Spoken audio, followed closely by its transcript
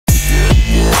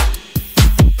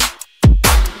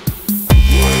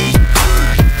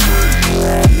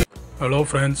Hello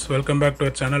friends, welcome back to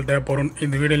our channel THAMIZHAN.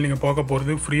 இந்த வீடியோவில் நீங்கள் பார்க்க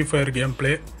போகிறது ஃப்ரீ ஃபயர் கேம்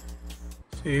பிளே.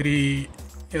 சரி,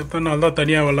 எத்தனை நாள் தான்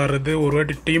தனியாக விளாட்றது, ஒரு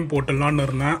வாட்டி டீம் போட்டுடலான்னு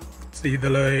இருந்தேன்.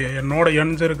 இதில் என்னோட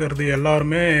இணைஞ்சிருக்கிறது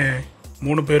எல்லாருமே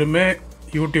 3 பேருமே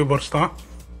யூடியூபர்ஸ் தான்.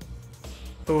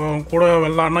 ஸோ அவங்க கூட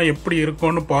விளாட்னா எப்படி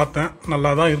இருக்கும்னு பார்த்தேன்.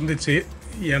 நல்லா தான் இருந்துச்சு.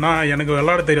 ஏன்னா எனக்கு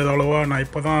விளாட தெரியாது அவ்வளோவா. நான்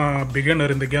இப்போ தான்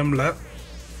பிகினர் இந்த கேமில்.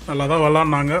 நல்லா தான்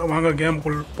விளாட்னாங்க. வாங்க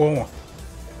கேமுக்குள் போவோம்.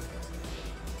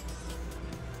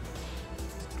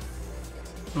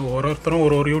 ஒருத்தரும்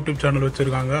ஒரு யூடியூப் சேனல்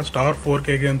வச்சுருக்காங்க. Star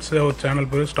 4K games, our channel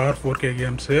பேர் ஸ்டார் 4K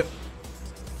கேம்ஸு.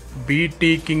 பிடி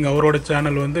கிங் அவரோட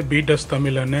சேனல் வந்து பீட்டஸ்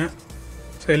தமிழன்னு.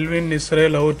 செல்வின்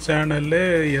இஸ்ரேல் அவர் சேனலு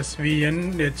SVN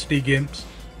HD கேம்ஸ்.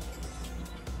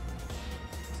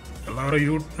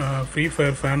 எல்லோரும் ஃப்ரீ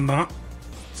ஃபயர் ஃபேன் தான்.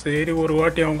 சரி, ஒரு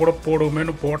வாட்டி அவங்க கூட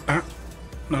போடுவோமேனு போட்டேன்.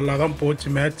 நல்லா தான் போச்சு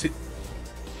மேட்ச்சு.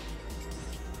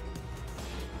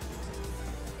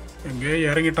 எங்கேயோ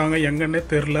இறங்கிட்டாங்க, எங்கன்னே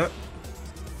தெரில.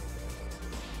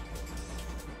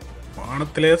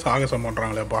 வானத்திலே சாகசம்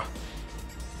பண்ணுறாங்களேப்பா.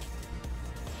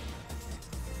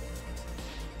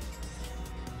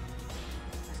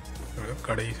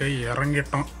 கடைசியாக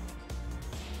இறங்கிட்டோம்.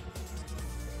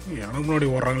 எனக்கு முன்னாடி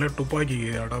ஓடுறாங்களே துப்பாக்கி.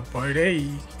 அடப்பாடே,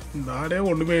 இந்த ஆளே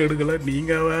ஒன்றுமே எடுக்கலை,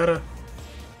 நீங்கள் வேற.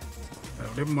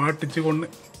 அப்படியே மாட்டுச்சு ஒன்று.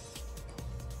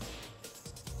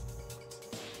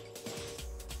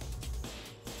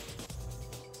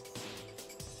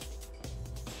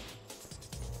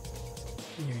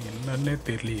 என்னன்னே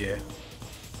தெரியலையே.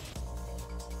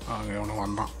 அங்கே அவனை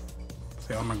வந்தான்.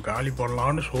 சரி, அவனை காலி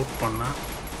போடலான்னு ஷூட் பண்ணேன்.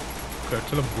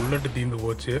 கட்சியில் புல்லட்டு தீர்ந்து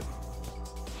போச்சு.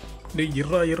 டே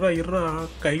இறா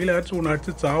கையில் ஆச்சு ஒன்று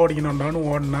அடிச்சு சாவடிக்கணும்டான்னு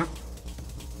ஓடினேன்.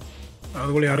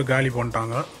 அதுக்குள்ளே யாரும் காலி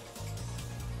பண்ணிட்டாங்க.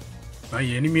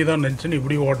 நான் எனிமி தான் நினச்சின்னு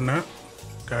இப்படி ஓடினேன்.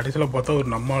 கடைசியில் பார்த்தா ஒரு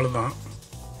நம்மால் தான்.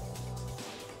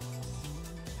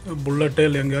 புல்லட்டு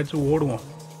இல்லை, எங்கேயாச்சும் ஓடுவோம்.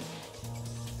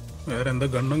 வேறு எந்த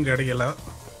கன்னும் கிடைக்கல.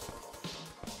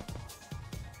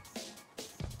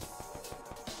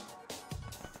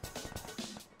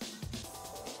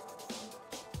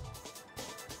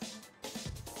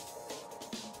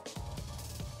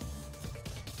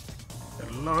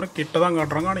 எல்லாரும் கிட்ட தான்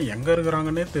காட்டுறாங்க, ஆனால் எங்கே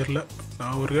இருக்கிறாங்கன்னே தெரில.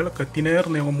 நான் ஒரு வேளை கத்தினே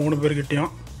இருந்தேன் இவங்க 3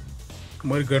 பேர்கிட்டையும். இந்த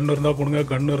மாதிரி கன்று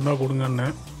இருந்தால் கொடுங்கன்னு.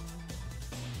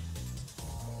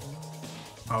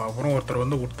 அப்புறம் ஒருத்தர்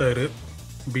வந்து கொடுத்தாரு,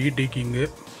 பிடி கிங்கு.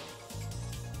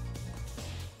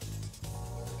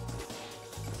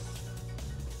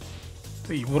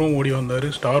 இவரும் ஓடி வந்தார்,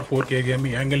 ஸ்டார் 4K கேம்.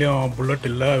 எங்கேயும்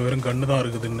புல்லட் இல்லை, வெறும் கன்று தான்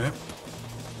இருக்குதுன்னு.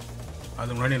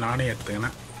 அது முன்னாடி நானே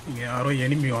எடுத்துக்கினேன். இங்கே யாரோ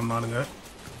எனிமி வந்தானுங்க,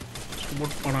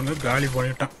 சப்போர்ட் பண்ணாங்க, காலி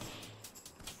பண்ணிட்டேன்.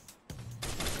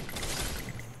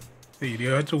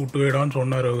 இதையாச்சும் விட்டு போயிடான்னு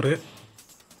சொன்னார் அவர்.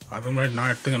 அது முன்னாடி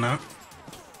நான் எடுத்துக்கினேன்.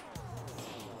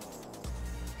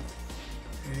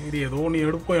 சரி, ஏதோ ஒன்று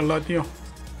எடுப்போம் எல்லாத்தையும்.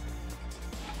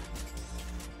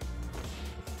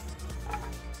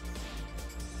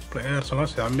 பிளேயர்ஸ்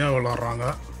எல்லாம் செம்மையாக விளாட்றாங்க.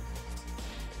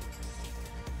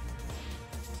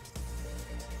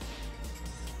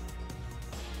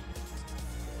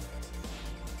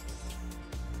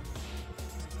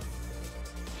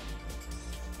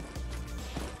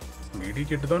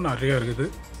 மெடிக்கெட்டு தான் நிறையா இருக்குது.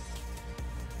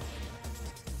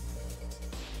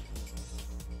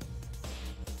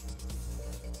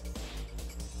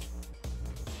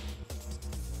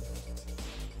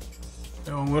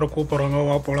 அவங்க வேறு கூப்பிட்றாங்க,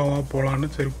 வா போகலான்னு.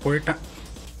 சரி, போயிட்டேன்.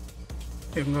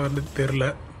 எங்கே வந்து தெரில.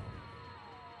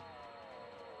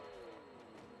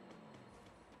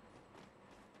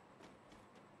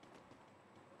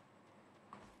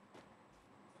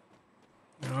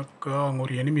 எனக்கா அங்கே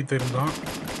ஒரு எனிமி தெரிந்தான்,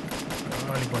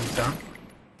 காலி பண்ணிட்டேன்.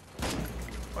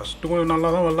 ஃபஸ்ட்டு கொஞ்சம் நல்லா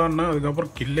தான் விளாட்னேன்,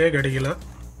 அதுக்கப்புறம் கில்லே கிடைக்கல.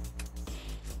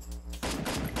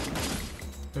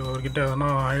 இவர்கிட்ட எதனா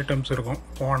ஐட்டம்ஸ் இருக்கும்,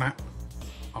 போனேன்.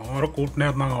 அவன் வர கூட்டினே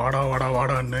இருந்தாங்க,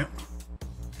 வாடான்னு.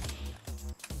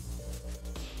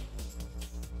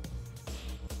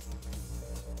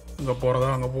 இங்கே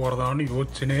போகிறதா அங்கே போகிறதான்னு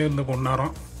யோசிச்சுனே இருந்த கொஞ்ச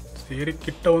நேரம். சரி,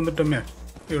 கிட்ட வந்துட்டோமே,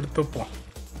 எடுத்துப்போம்.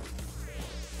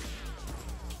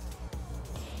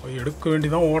 போய் எடுக்க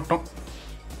வேண்டிதான் ஓட்டம்.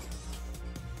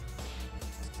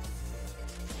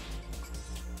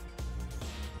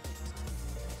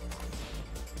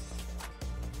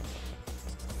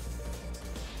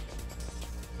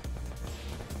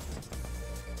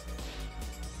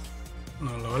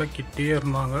 நல்ல வேலை கிட்டே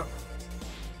இருந்தாங்க.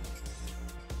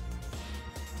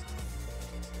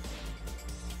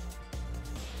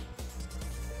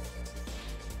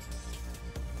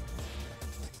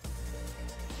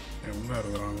 எங்கே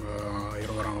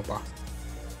இருக்கிறாங்கப்பா.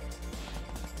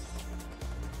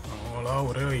 அவங்களா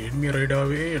ஒரே எனிமி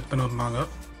ரைடாகவே எடுத்துன்னு இருந்தாங்க.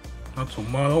 நான்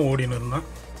சும்மா தான் ஓடின்னு இருந்தேன்.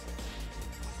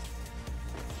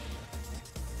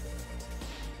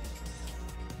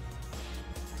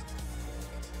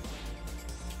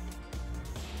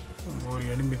 ஒரு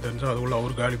எனிமி தெரிஞ்சு அதுக்குள்ளே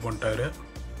அவர் காலி பண்ணிட்டாரு.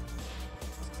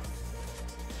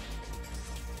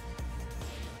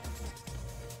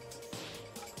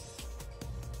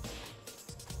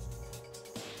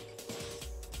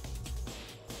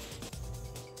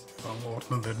 அவங்க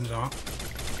ஒருத்தன் தெரிஞ்சான்,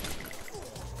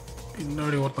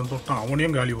 பின்னாடி ஒருத்தன் தொட்டான்,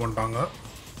 அவனையும் காலி பண்ணிட்டாங்க.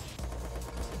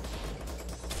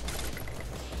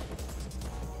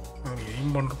 அவங்க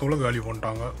எய்ம் பண்ணுறதுக்குள்ள காலி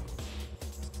பண்ணிட்டாங்க.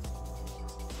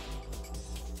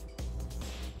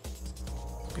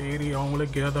 சரி, அவங்களே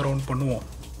கேதர் ரவுண்ட் பண்ணுவோம்.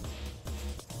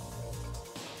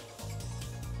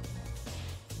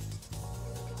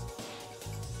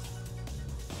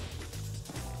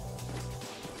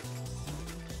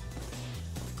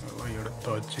 அதெல்லாம்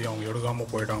எடுத்தாச்சு, அவங்க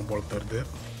எடுக்காமல் போயிட்டாங்க போல தருது.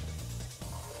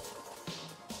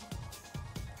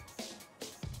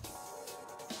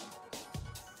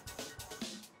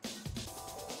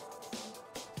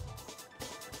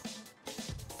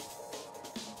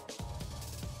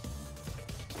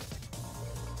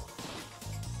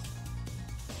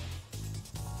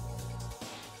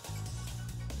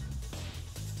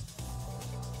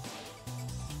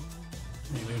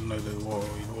 இது என்னது?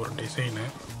 இது ஒரு டிசைனு.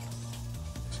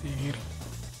 சரி,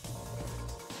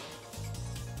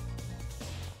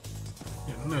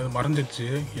 என்ன இது மறைஞ்சிச்சு?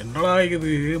 என்னடா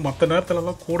இது? மற்ற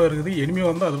நேரத்துலலாம் கூட இருக்குது, எனிமே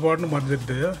வந்து அது பாட்டுன்னு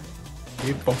மறைஞ்சிட்டு.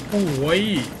 பப்பு ஒய்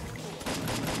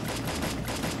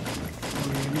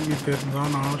எனிமி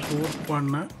தெரிஞ்சான், நான் ஷூட்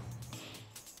பண்ணேன்,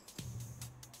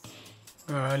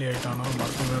 காலி ஆகிட்டானா?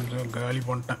 மரத்து காலி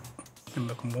பண்ணிட்டேன்.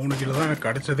 இந்த 3 கிலோ தான் எனக்கு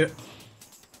கிடச்சது.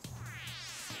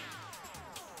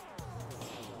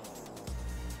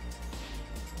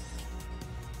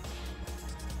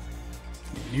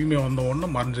 இனிமே வந்த ஒன்று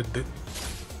மறைஞ்சிடுது.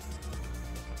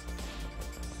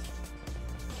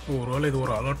 ஒருவேளை இது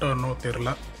ஒரு அலர்ட்டாக இன்னும் தெரில.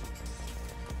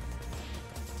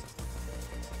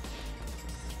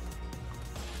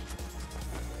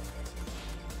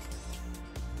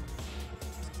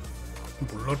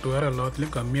 புல்லட் வேறு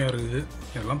எல்லாத்துலேயும் கம்மியாக இருக்குது,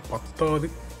 எல்லாம் 10வது.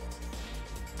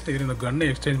 சரி, இந்த கன்னை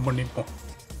எக்ஸ்சேஞ்ச் பண்ணிப்போம்.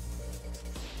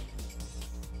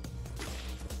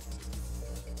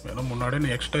 ஏன்னா முன்னாடியே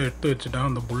நான் எக்ஸ்ட்ரா எடுத்து வச்சுட்டேன்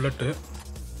அந்த புல்லட்டு.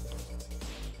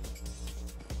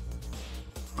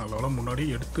 அதனால் முன்னாடி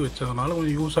எடுத்து வச்சதுனால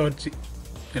கொஞ்சம் யூஸ் ஆச்சு.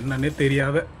 என்னன்னே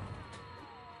தெரியாத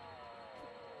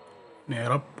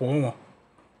நேராக போவோம்.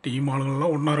 டீம்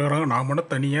ஆளுங்கள்லாம் ஒன்றா இருக்கிறாங்க, நான்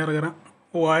மட்டும் தனியாக இருக்கிறேன்.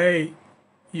 Why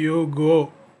you go?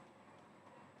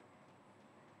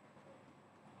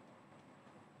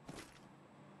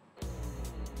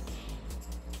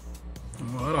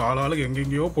 வேறு ஆளாளுக்கு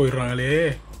எங்கெங்கேயோ போயிடுறாங்களே,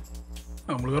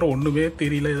 நம்மளுக்கு வேறு ஒன்றுமே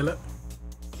தெரியல. இதில்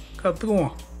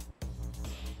கற்றுக்குவோம்,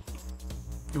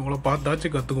 இவங்கள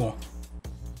பார்த்தாச்சும் கற்றுக்குவோம்.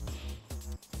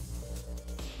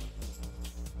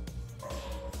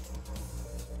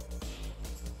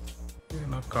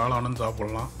 நான் காளானும்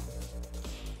சாப்பிட்லாம்.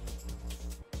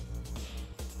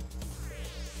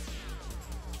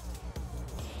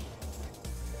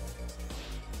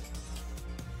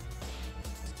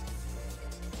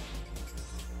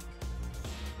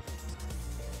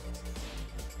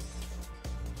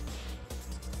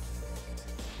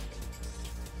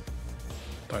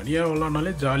 தனியாக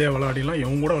விளாட்னாலே ஜாலியாக விளாடிலாம்,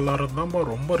 இவங்க கூட விளாட்றது தான்ப்பா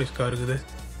ரொம்ப ரிஸ்க்காக இருக்குது.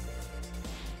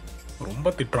 ரொம்ப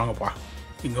திட்டுறாங்கப்பா,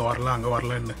 இங்கே வரல அங்கே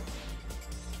வரலன்னு.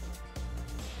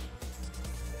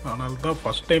 அதனால தான்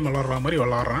ஃபஸ்ட் டைம் விளாட்ற மாதிரி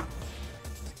விளாட்றேன்.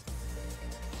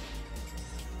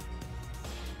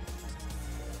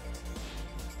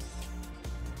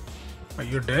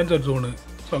 ஐயோ, டேஞ்சர் ஜோனு,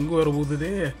 சங்கு வேறு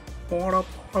ஊதுதே. போடா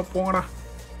போடா போடா,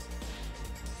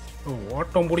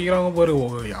 ஓட்டம் பிடிக்கிறாங்க பாரு,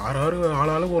 யாராரு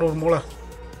ஆளாளுக்கு ஒரு மூளை.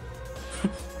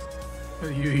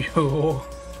 ஐயோ,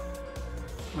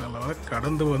 அதனால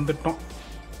கடந்து வந்துட்டோம்.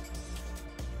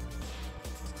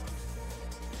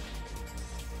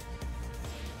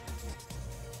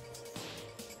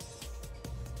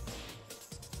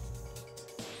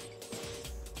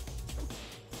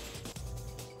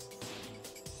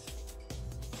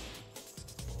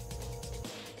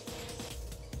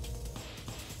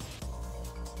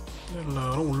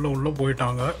 எல்லாரும் உள்ளே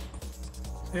போயிட்டாங்க.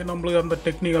 சரி, நம்மளுக்கு அந்த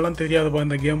டெக்னிக்கெல்லாம் தெரியாதுப்பா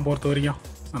இந்த கேம் பொறுத்த வரைக்கும்.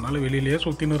 அதனால் வெளியிலேயே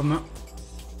சுற்றின்னு இருந்தேன்.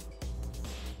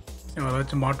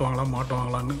 யாராச்சும்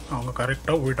மாட்டுவாங்களான்னு. அவங்க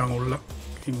கரெக்டாக போயிட்டாங்க உள்ளே.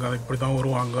 இங்கே இப்படி தான்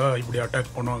வருவாங்க, இப்படி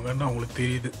அட்டாக் பண்ணுவாங்கன்னு அவங்களுக்கு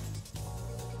தெரியுது.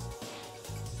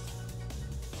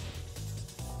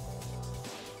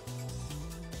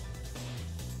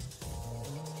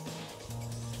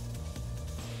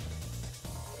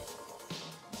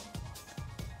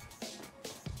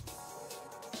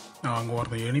 அங்கே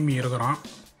ஒருத்தன் எனிமி இருக்கிறான்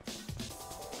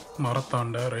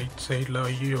மரத்தாண்ட ரைட் சைடில்.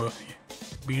 ஐயோ,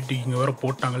 பிடி இங்கே வேறு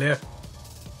போட்டாங்களே.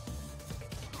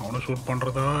 அவனை ஷூட்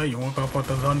பண்ணுறதா இவன்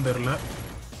காப்பாற்றுறதான்னு தெரில.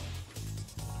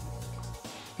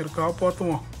 சரி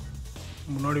காப்பாற்றுவோம்.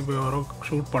 முன்னாடி போய் யாரோ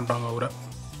ஷூட் பண்ணிட்டாங்க அவரை.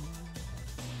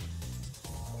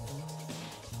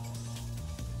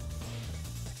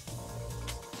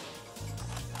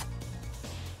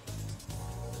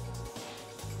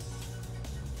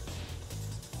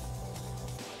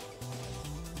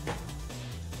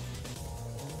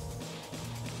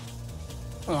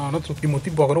 ஆனால் சுற்றி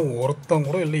முற்றி பார்க்குறோம், ஒருத்தன்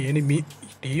கூட இல்லை. எனிமி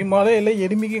டீமாலே இல்லை.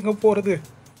 எனிமிக்கு எங்கே போகிறது,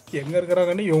 எங்கே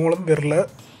இருக்கிறாங்கன்னு இவங்களும் தெரில.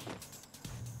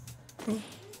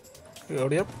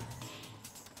 எப்படியா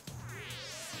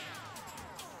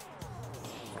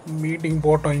மீட்டிங்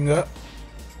போட்டோம். இங்கே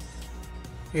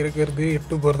இருக்கிறது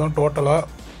 8 பேர் தான் டோட்டலாக.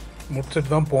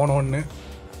 முடிச்சுட்டு தான் போனோன்னு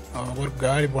ஒரு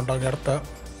காலி பண்ணிட்டாங்க இடத்த.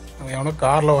 அவன் எவனோ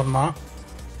காரில் வந்தான்,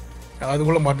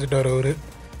 அதுக்குள்ளே மறைஞ்சிட்டார் அவர்,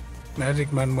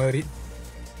 மேஜிக் மேன் மாதிரி.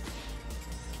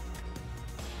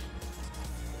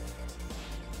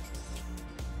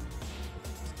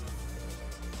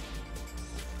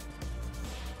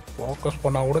 ஃபோக்கஸ்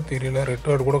பண்ணால் கூட தெரியல,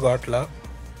 ரெட் கூட காட்டல.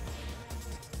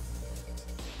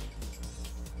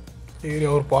 சரி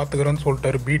அவர் பார்த்துக்கிறேன்னு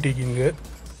சொல்லிட்டாரு பிடி கிங்கு.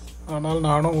 ஆனால்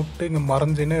நானும் விட்டு இங்கே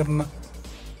மறைஞ்சினே இருந்தேன்.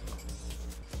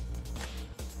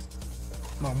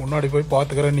 நான் முன்னாடி போய்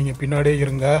பார்த்துக்கிறேன், நீங்கள் பின்னாடியே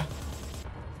இருங்க,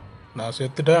 நான்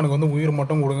செத்துட்டேன், எனக்கு வந்து உயிர்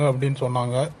மட்டும் கொடுங்க அப்படின்னு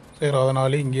சொன்னாங்க. சரி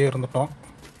அதனாலே இங்கேயே இருந்துட்டோம்.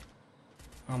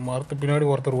 மரத்து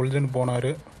பின்னாடி ஒருத்தர் ஒளிஞ்சுன்னு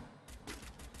போனார்.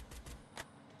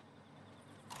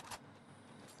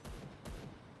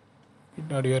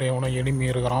 பின்னாடி வேறு எவனோ எனிமி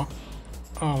இருக்கிறான்.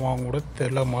 அவன் கூட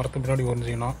தெரியல, மரத்து பின்னாடி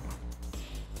ஒளிஞ்சினான்.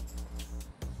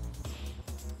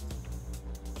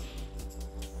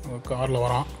 காரில்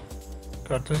வரான்.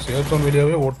 கடைசி சேஃப்சோன்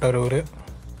வெளியாகவே ஓட்டார் அவர்.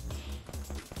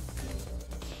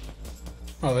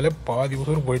 அதில் பாதி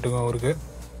உசுர் போயிட்டுங்க அவருக்கு.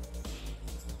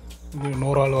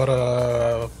 இன்னொரு ஆள் வர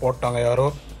போட்டாங்க யாரோ.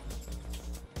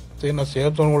 சரி நான்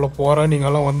சேஃப்சோன் உள்ள போகிறேன்,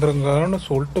 நீங்கள்லாம் வந்துருங்கன்னு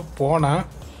சொல்லிட்டு போனேன்.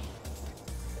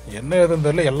 என்ன எதுன்னு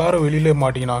தெரியல, எல்லாரும் வெளியிலே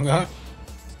மாட்டிக்கினாங்க.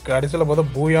 கடைசியில் பார்த்தா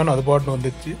பூயான்னு அது பாட்டுன்னு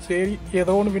வந்துச்சு. சரி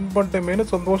ஏதோ ஒன்று வின் பண்ணிட்டேமேனு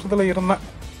சந்தோஷத்தில் இருந்தேன்.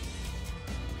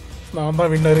 நான்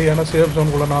தான் வின்னரு, ஏன்னா சேஃப்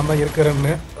ஜோனுக்குள்ளே நான் தான்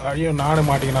இருக்கிறேன்னு. ஐயோ நானும்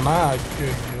மாட்டிக்கினேன்னா,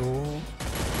 ஐயோ.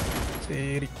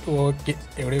 சரி ஓகே,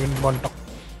 எப்படியும் வின் பண்ணிட்டோம்.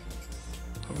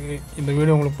 இந்த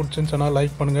வீடியோ உங்களுக்கு பிடிச்சிருந்துச்சுன்னா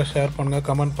லைக் பண்ணுங்கள், ஷேர் பண்ணுங்கள்,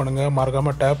 கமெண்ட் பண்ணுங்கள்.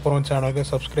 மறக்காமல் THAMIZHAN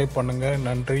சேனலுக்கு சப்ஸ்கிரைப் பண்ணுங்கள்.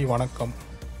 நன்றி, வணக்கம்.